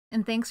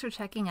and thanks for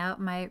checking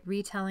out my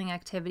retelling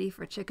activity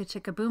for Chicka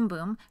Chicka Boom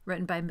Boom,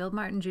 written by Bill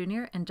Martin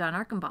Jr. and John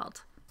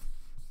Archambault.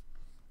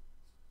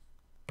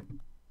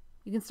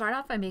 You can start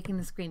off by making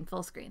the screen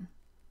full screen.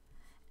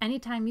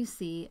 Anytime you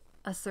see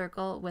a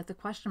circle with a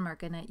question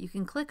mark in it, you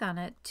can click on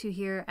it to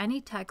hear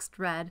any text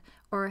read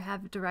or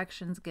have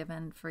directions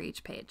given for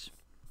each page.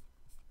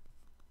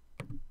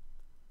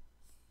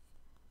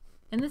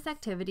 In this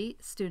activity,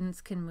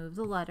 students can move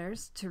the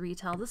letters to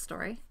retell the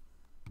story.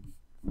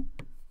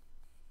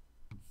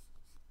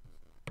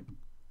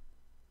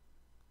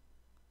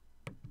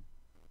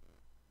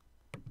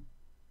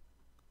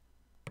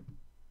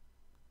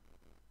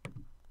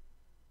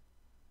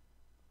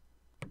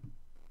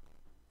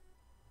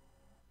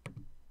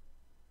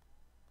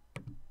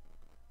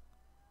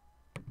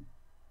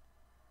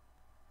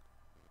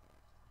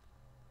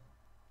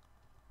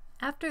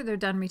 After they're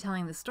done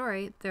retelling the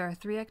story, there are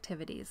 3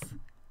 activities.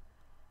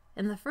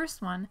 In the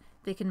first one,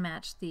 they can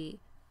match the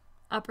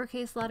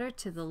uppercase letter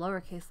to the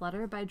lowercase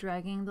letter by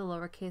dragging the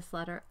lowercase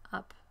letter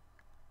up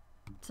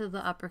to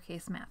the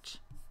uppercase match.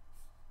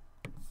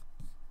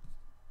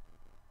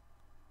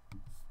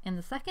 In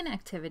the second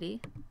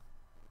activity,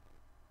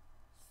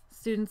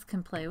 students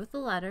can play with the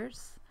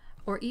letters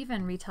or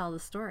even retell the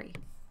story.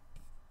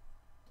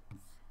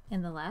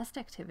 In the last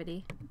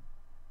activity,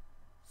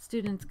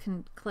 students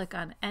can click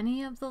on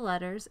any of the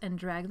letters and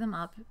drag them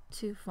up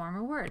to form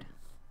a word.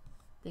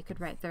 They could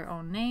write their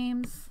own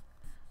names,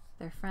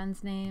 their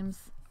friends'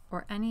 names,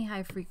 or any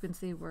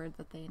high-frequency word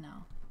that they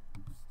know.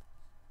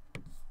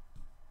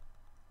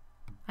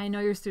 I know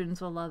your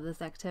students will love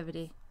this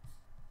activity.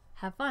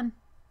 Have fun!